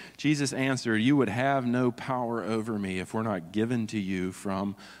 Jesus answered, "You would have no power over me if we're not given to you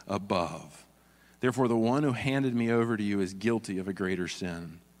from above. Therefore, the one who handed me over to you is guilty of a greater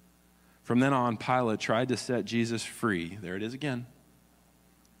sin." From then on, Pilate tried to set Jesus free. There it is again.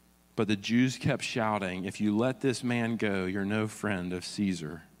 But the Jews kept shouting, "If you let this man go, you're no friend of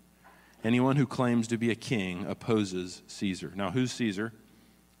Caesar. Anyone who claims to be a king opposes Caesar." Now, who's Caesar?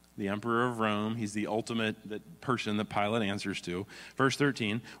 The emperor of Rome. He's the ultimate person that Pilate answers to. Verse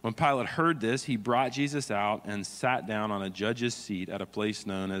 13, when Pilate heard this, he brought Jesus out and sat down on a judge's seat at a place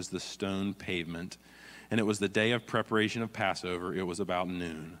known as the Stone Pavement. And it was the day of preparation of Passover. It was about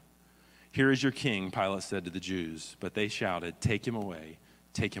noon. "Here is your king," Pilate said to the Jews. But they shouted, take him away,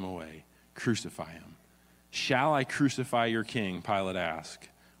 crucify him." "Shall I crucify your king?" Pilate asked.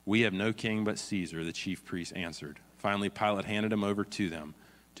 "We have no king but Caesar," the chief priests answered. Finally, Pilate handed him over to them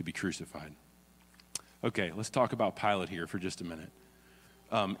to be crucified. Okay, let's talk about Pilate here for just a minute.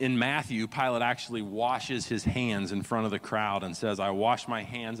 In Matthew, Pilate actually washes his hands in front of the crowd and says, "I wash my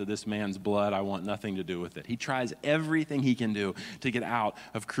hands of this man's blood. I want nothing to do with it." He tries everything he can do to get out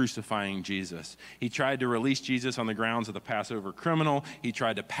of crucifying Jesus. He tried to release Jesus on the grounds of the Passover criminal. He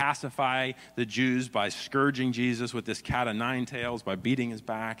tried to pacify the Jews by scourging Jesus with this cat of nine tails, by beating his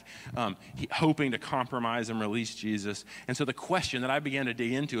back, hoping to compromise and release Jesus. And so the question that I began to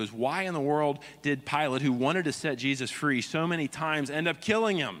dig into is, why in the world did Pilate, who wanted to set Jesus free so many times, end up killing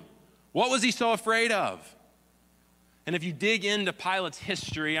him? What was he so afraid of? And if you dig into Pilate's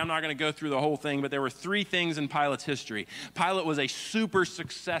history, I'm not going to go through the whole thing, but there were 3 things in Pilate's history. Pilate was a super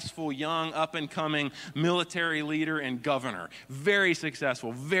successful, young, up-and-coming military leader and governor. Very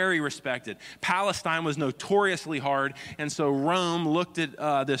successful, very respected. Palestine was notoriously hard, and so Rome looked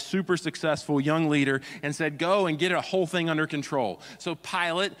at this super successful young leader and said, go and get a whole thing under control. So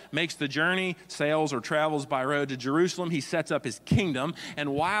Pilate makes the journey, sails or travels by road to Jerusalem. He sets up his kingdom,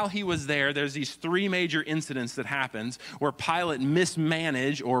 and while he was there, there's these 3 major incidents that happen where Pilate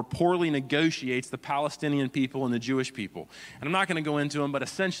mismanages or poorly negotiates the Palestinian people and the Jewish people. And I'm not going to go into them, but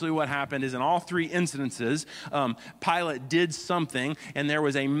essentially what happened is in all 3 incidences, Pilate did something, and there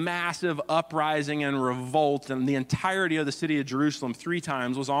was a massive uprising and revolt, and the entirety of the city of Jerusalem 3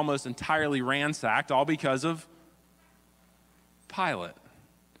 times was almost entirely ransacked, all because of Pilate.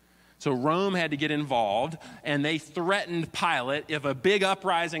 So Rome had to get involved, and they threatened Pilate, if a big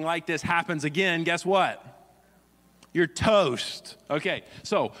uprising like this happens again, guess what? You're toast. Okay,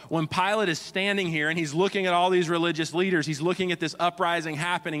 so when Pilate is standing here and he's looking at all these religious leaders, he's looking at this uprising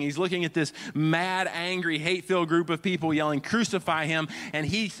happening, he's looking at this mad, angry, hate-filled group of people yelling, crucify him, and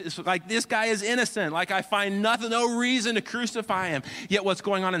he's like, this guy is innocent. Like, I find no reason to crucify him. Yet what's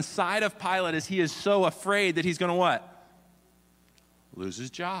going on inside of Pilate is he is so afraid that he's going to what? Lose his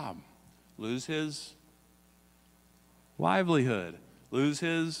job, lose his livelihood, lose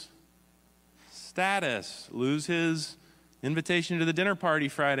his status, lose his invitation to the dinner party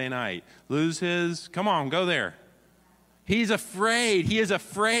Friday night, lose his, come on, go there. He's afraid. He is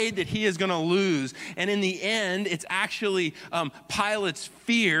afraid that he is going to lose. And in the end, it's actually Pilate's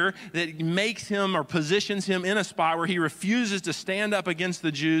fear that makes him or positions him in a spot where he refuses to stand up against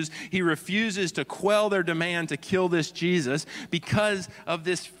the Jews. He refuses to quell their demand to kill this Jesus because of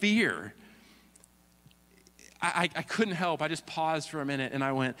this fear. I couldn't help. I just paused for a minute and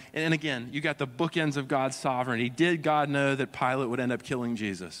I went, and again, you got the bookends of God's sovereignty. Did God know that Pilate would end up killing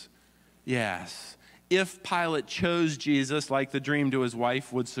Jesus? Yes. If Pilate chose Jesus, like the dream to his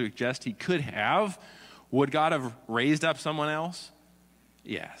wife would suggest he could have, would God have raised up someone else?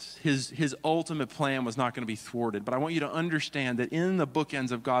 Yes. His ultimate plan was not going to be thwarted. But I want you to understand that in the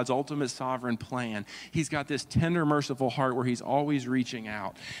bookends of God's ultimate sovereign plan, he's got this tender, merciful heart where he's always reaching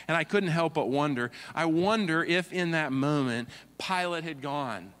out. And I couldn't help but wonder, I wonder if in that moment, Pilate had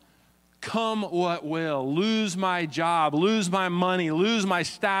gone, come what will, lose my job, lose my money, lose my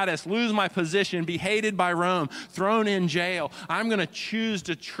status, lose my position, be hated by Rome, thrown in jail. I'm going to choose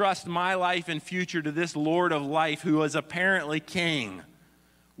to trust my life and future to this Lord of life who is apparently king.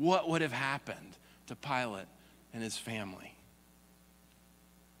 What would have happened to Pilate and his family?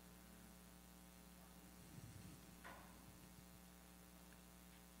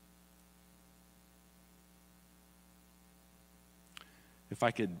 If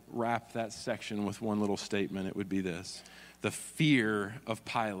I could wrap that section with one little statement, it would be this. The fear of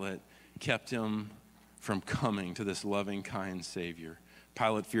Pilate kept him from coming to this loving, kind Savior.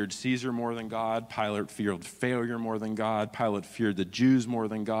 Pilate feared Caesar more than God. Pilate feared failure more than God. Pilate feared the Jews more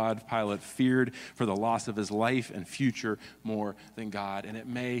than God. Pilate feared for the loss of his life and future more than God. And it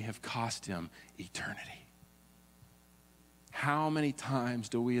may have cost him eternity. How many times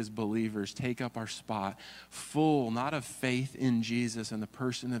do we as believers take up our spot full, not of faith in Jesus and the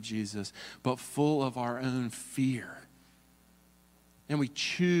person of Jesus, but full of our own fear? And we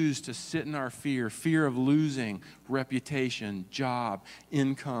choose to sit in our fear of losing reputation, job,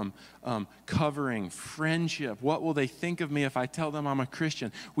 income, covering, friendship. What will they think of me if I tell them I'm a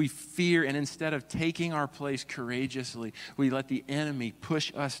Christian? We fear, and instead of taking our place courageously, we let the enemy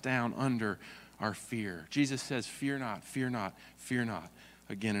push us down under our fear. Jesus says, fear not, fear not, fear not,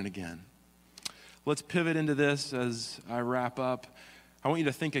 again and again. Let's pivot into this as I wrap up. I want you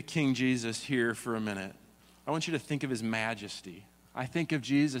to think of King Jesus here for a minute. I want you to think of his majesty. I think of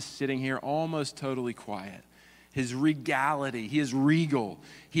Jesus sitting here almost totally quiet. His regality, he is regal,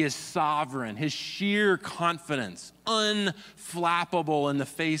 he is sovereign, his sheer confidence, unflappable in the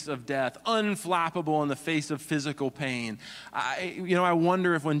face of death, unflappable in the face of physical pain. I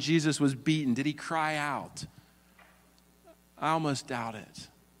wonder if when Jesus was beaten, did he cry out? I almost doubt it.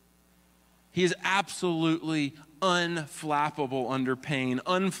 He is absolutely unflappable under pain,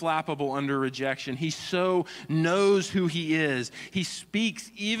 unflappable under rejection. He so knows who he is. He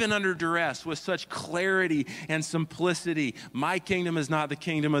speaks even under duress with such clarity and simplicity. My kingdom is not the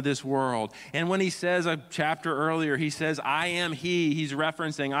kingdom of this world. And when he says a chapter earlier, he says, I am he. He's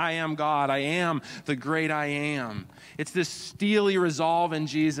referencing, I am God. I am the great I am. It's this steely resolve in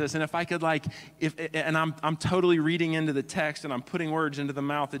Jesus. And if I could I'm totally reading into the text and I'm putting words into the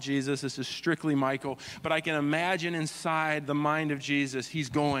mouth of Jesus. This is strictly Michael. But I can imagine imagine inside the mind of Jesus, he's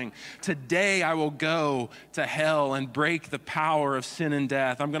going, today I will go to hell and break the power of sin and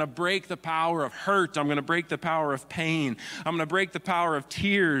death. I'm going to break the power of hurt. I'm going to break the power of pain. I'm going to break the power of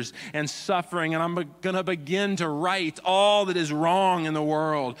tears and suffering. And I'm going to begin to right all that is wrong in the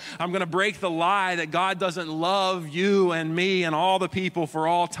world. I'm going to break the lie that God doesn't love you and me and all the people for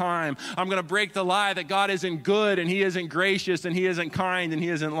all time. I'm going to break the lie that God isn't good and he isn't gracious and he isn't kind and he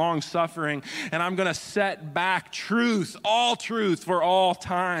isn't long-suffering. And I'm going to set back truth, all truth for all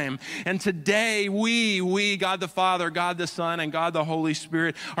time. And today we, God the Father, God the Son, and God the Holy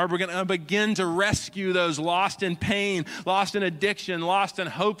Spirit, are going to begin to rescue those lost in pain, lost in addiction, lost in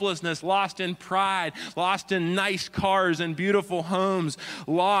hopelessness, lost in pride, lost in nice cars and beautiful homes,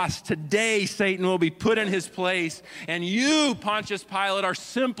 lost. Today, Satan will be put in his place. And you, Pontius Pilate, are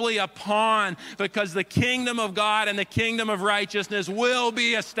simply a pawn, because the kingdom of God and the kingdom of righteousness will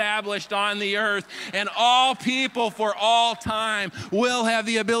be established on the earth, and all people for all time will have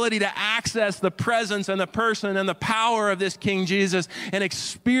the ability to access the presence and the person and the power of this King Jesus and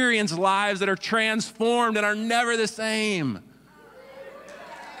experience lives that are transformed and are never the same.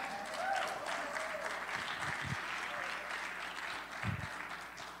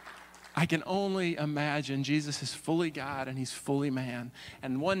 I can only imagine Jesus is fully God and he's fully man.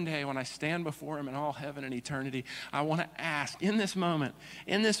 And one day when I stand before him in all heaven and eternity, I want to ask, in this moment,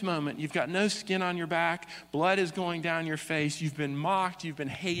 you've got no skin on your back, blood is going down your face, you've been mocked, you've been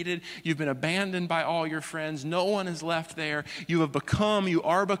hated, you've been abandoned by all your friends, no one is left there, you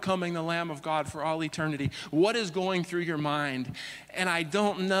are becoming the Lamb of God for all eternity. What is going through your mind? And I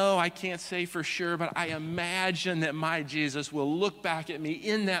don't know, I can't say for sure, but I imagine that my Jesus will look back at me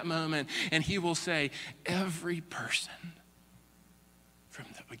in that moment and he will say, every person from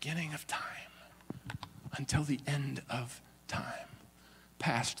the beginning of time until the end of time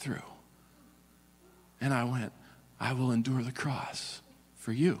passed through. And I went, I will endure the cross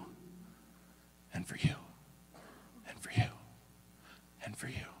for you and for you and for you and for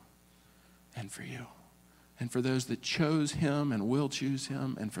you and for you. And for those that chose him and will choose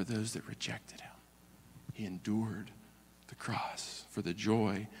him, and for those that rejected him. He endured the cross for the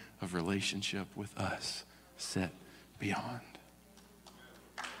joy of relationship with us set beyond.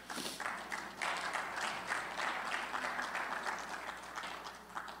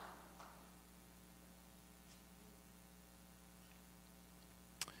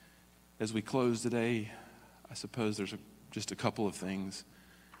 As we close today, I suppose there's just a couple of things.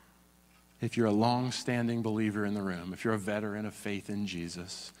 If you're a long-standing believer in the room, if you're a veteran of faith in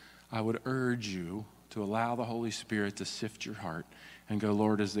Jesus, I would urge you to allow the Holy Spirit to sift your heart and go,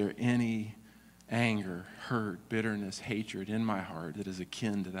 Lord, is there any anger, hurt, bitterness, hatred in my heart that is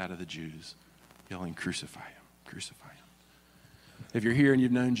akin to that of the Jews, yelling, crucify him, crucify him. If you're here and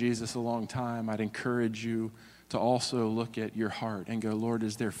you've known Jesus a long time, I'd encourage you to also look at your heart and go, Lord,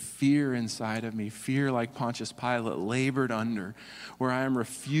 is there fear inside of me? Fear like Pontius Pilate labored under, where I am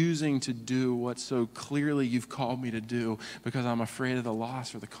refusing to do what so clearly you've called me to do because I'm afraid of the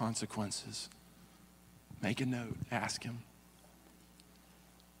loss or the consequences. Make a note, ask him.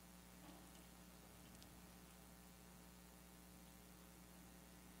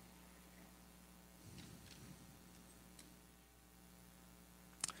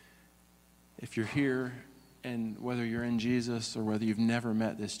 If you're here, and whether you're in Jesus or whether you've never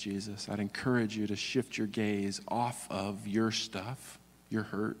met this Jesus, I'd encourage you to shift your gaze off of your stuff, your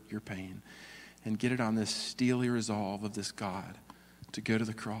hurt, your pain, and get it on this steely resolve of this God to go to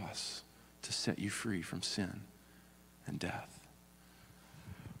the cross to set you free from sin and death.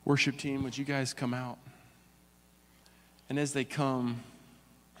 Worship team, would you guys come out? And as they come,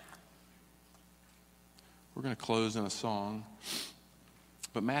 we're going to close in a song.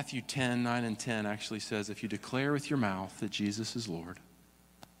 But Matthew 10, 9 and 10 actually says, if you declare with your mouth that Jesus is Lord,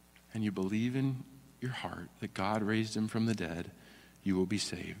 and you believe in your heart that God raised him from the dead, you will be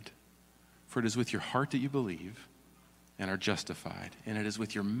saved. For it is with your heart that you believe and are justified, and it is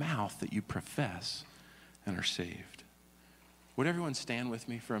with your mouth that you profess and are saved. Would everyone stand with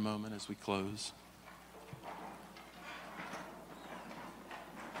me for a moment as we close?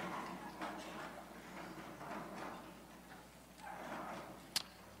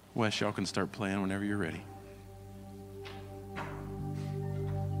 Wes, y'all can start playing whenever you're ready.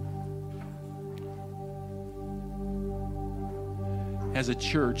 As a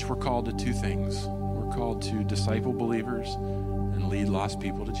church, we're called to two things. We're called to disciple believers and lead lost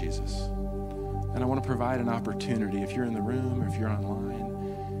people to Jesus. And I want to provide an opportunity, if you're in the room or if you're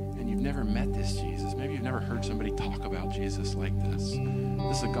online and you've never met this Jesus, maybe you've never heard somebody talk about Jesus like this.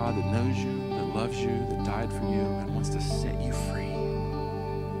 This is a God that knows you, that loves you, that died for you, and wants to set you free.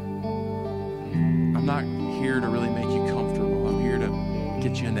 I'm not here here to really make you comfortable. I'm here to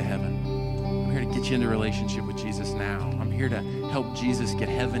get you into heaven. I'm here to get you into a relationship with Jesus now. I'm here to help Jesus get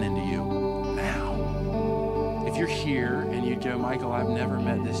heaven into you now. If you're here and you go, Michael, I've never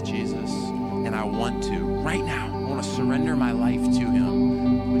met this Jesus, and I want to, right now, I want to surrender my life to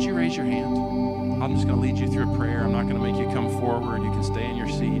him, would you raise your hand? I'm just going to lead you through a prayer. I'm not going to make you come forward. You can stay in your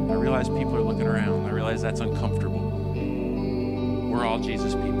seat. I realize people are looking around. I realize that's uncomfortable. We're all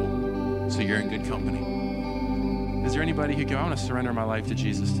Jesus people, so you're in good company. Is there anybody who go, I want to surrender my life to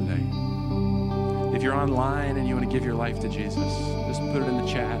Jesus today? If you're online and you want to give your life to Jesus, just put it in the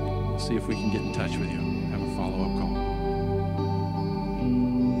chat. We'll see if we can get in touch with you. Have a follow-up call.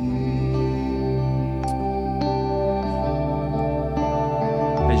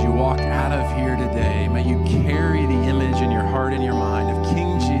 As you walk out of here today, may you carry the image in your heart and your mind of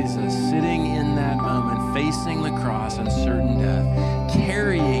King Jesus sitting in that moment, facing the cross and certain death,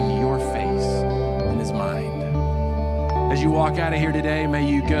 carrying your face in his mind. As you walk out of here today, may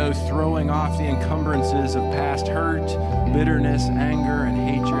you go throwing off the encumbrances of past hurt, bitterness, anger, and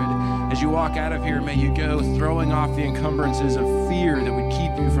hatred. As you walk out of here, may you go throwing off the encumbrances of fear that would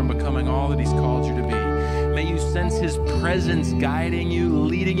keep you from becoming all that he's called you to be. May you sense his presence guiding you,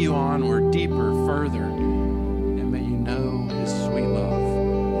 leading you onward, deeper, further. And may you know his sweet love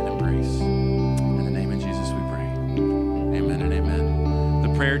and embrace. In the name of Jesus we pray. Amen and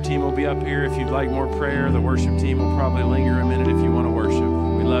amen. The prayer team will be up here if you'd like more prayer. The worship team will probably linger a minute if you want to worship.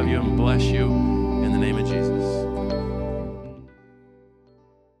 We love you and bless you in the name of Jesus.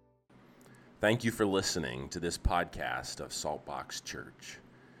 Thank you for listening to this podcast of Saltbox Church.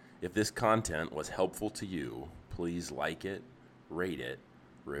 If this content was helpful to you, please like it, rate it,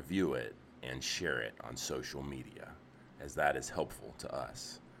 review it, and share it on social media, as that is helpful to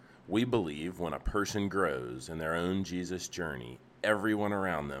us. We believe when a person grows in their own Jesus journey, everyone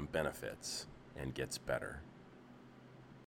around them benefits and gets better.